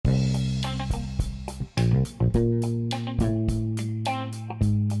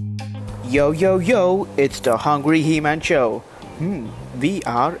Yo yo yo, it's the Hungry He-Man show. We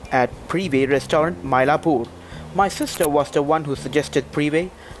are at Prive restaurant Mylapore. My sister was the one who suggested Prive.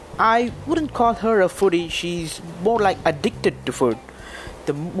 I wouldn't call her a foodie, she's more like addicted to food.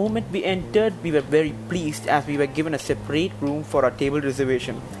 The moment we entered, we were very pleased as we were given a separate room for our table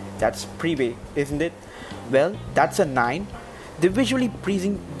reservation. That's Prive, isn't it? Well, that's a 9. The visually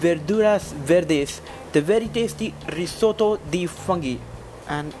pleasing verduras verdes, the very tasty risotto di funghi,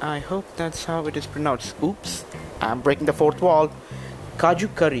 and I hope that's how it is pronounced. Oops, I'm breaking the fourth wall.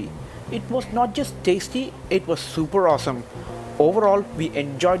 Kaju curry. It was not just tasty, it was super awesome. Overall, we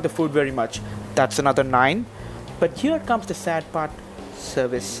enjoyed the food very much. That's another 9. But here comes the sad part,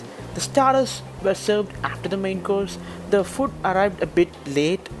 service. The starters were served after the main course. The food arrived a bit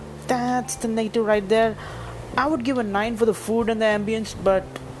late. That's the negative right there. I would give a 9 for the food and the ambience, but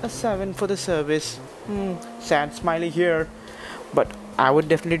a 7 for the service. Sad smiley here. But I would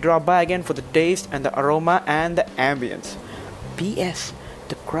definitely drop by again for the taste and the aroma and the ambience. P.S.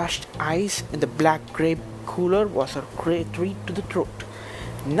 The crushed ice in the black grape cooler was a great treat to the throat.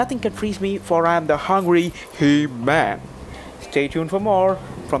 Nothing can freeze me, for I am the Hungry He-Man. Stay tuned for more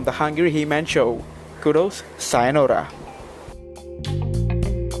from the Hungry He-Man show. Kudos, sayonara.